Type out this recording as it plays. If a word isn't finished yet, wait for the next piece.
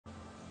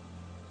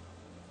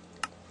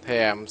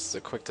Hey, this is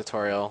a quick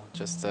tutorial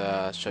just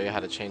to show you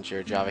how to change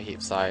your Java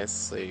heap size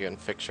so you can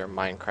fix your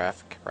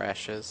Minecraft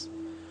crashes.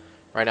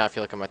 Right now, if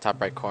you look at my top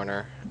right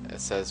corner,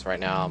 it says right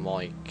now I'm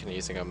only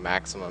using a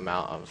maximum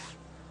amount of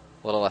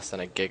a little less than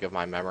a gig of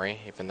my memory,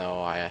 even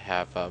though I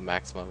have a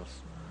maximum of,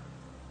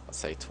 let's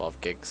say, 12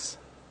 gigs.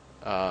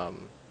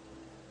 Um,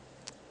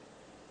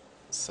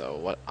 so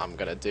what I'm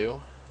gonna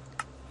do,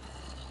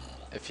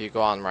 if you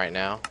go on right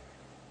now,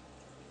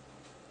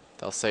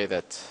 they'll say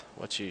that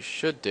what you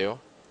should do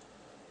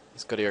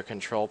is go to your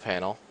control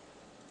panel,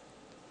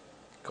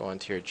 go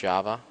into your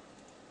Java,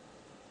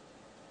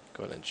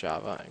 go to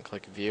Java and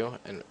click View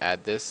and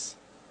add this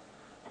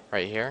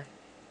right here.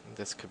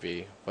 This could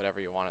be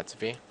whatever you want it to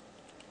be,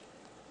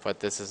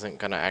 but this isn't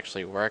going to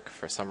actually work.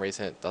 For some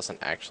reason it doesn't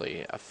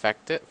actually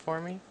affect it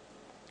for me.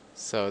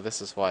 So this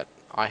is what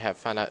I have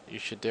found out you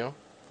should do. You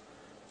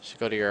should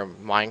go to your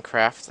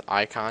Minecraft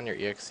icon, your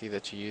exe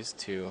that you use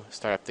to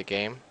start up the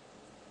game.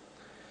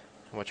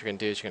 And what you're going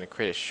to do is you're going to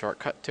create a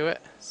shortcut to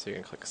it. So you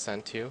can click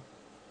Send to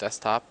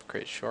Desktop,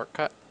 create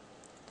shortcut.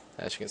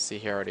 As you can see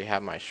here, I already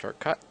have my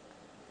shortcut.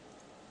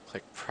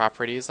 Click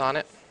Properties on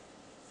it.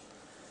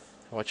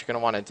 And what you're going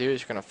to want to do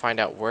is you're going to find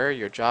out where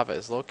your Java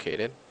is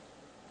located.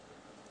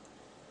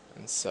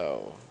 And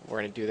so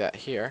we're going to do that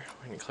here.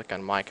 We can click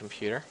on My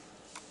Computer,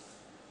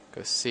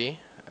 go C,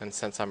 and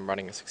since I'm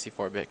running a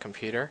 64-bit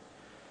computer,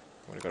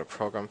 I'm going to go to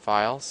Program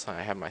Files.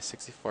 I have my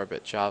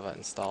 64-bit Java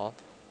installed.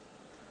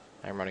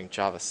 I'm running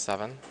Java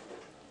 7.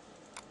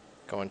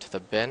 Go into the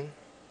bin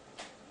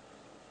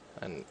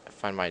and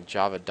find my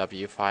java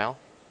w file.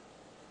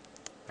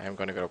 I'm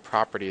going to go to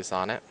Properties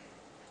on it.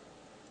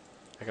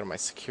 I go to my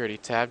Security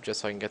tab just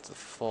so I can get the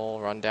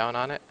full rundown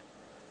on it.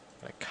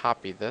 I'm going to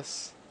copy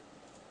this.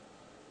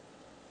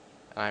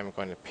 I'm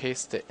going to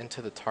paste it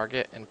into the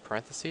target in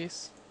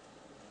parentheses,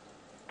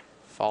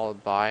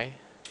 followed by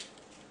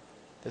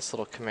this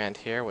little command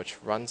here,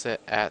 which runs it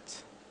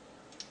at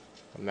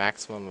a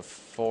maximum of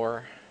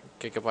 4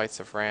 gigabytes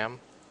of RAM.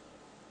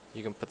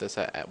 You can put this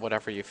at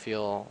whatever you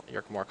feel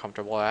you're more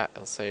comfortable at.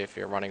 Let's say if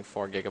you're running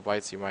 4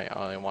 gigabytes, you might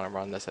only want to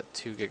run this at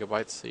 2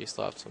 gigabytes, so you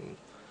still have some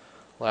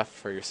left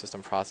for your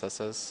system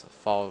processes.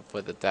 Followed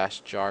with the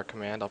 -jar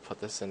command. I'll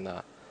put this in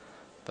the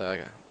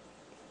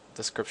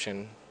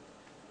description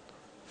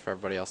for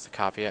everybody else to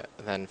copy it.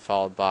 And then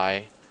followed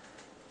by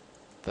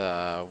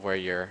where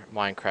your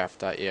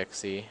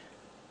Minecraft.exe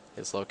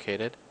is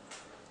located.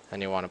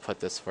 And you want to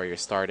put this where your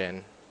start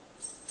in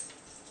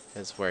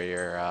is where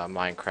your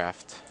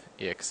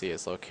Minecraft.exe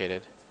is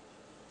located.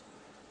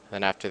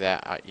 Then after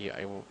that,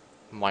 you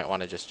might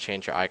want to just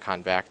change your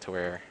icon back to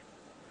where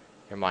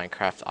your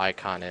Minecraft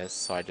icon is.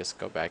 So I just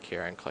go back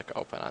here and click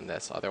Open on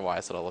this.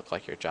 Otherwise, it'll look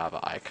like your Java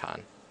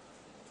icon.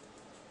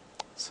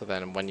 So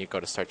then when you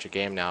go to start your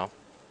game now,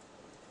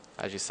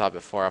 as you saw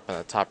before up in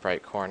the top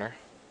right corner,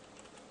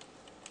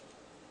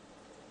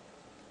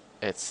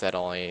 it said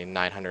only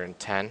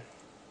 910.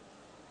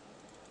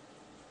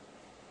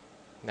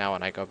 Now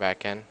when I go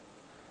back in,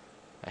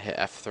 I hit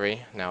F3,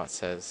 now it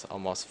says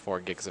almost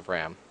 4 gigs of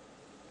RAM.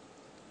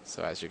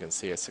 So as you can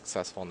see, it's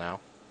successful now.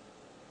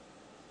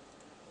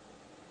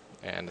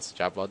 And it's a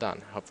job well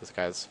done. Hope this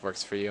guys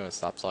works for you and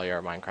stops all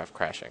your Minecraft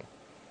crashing.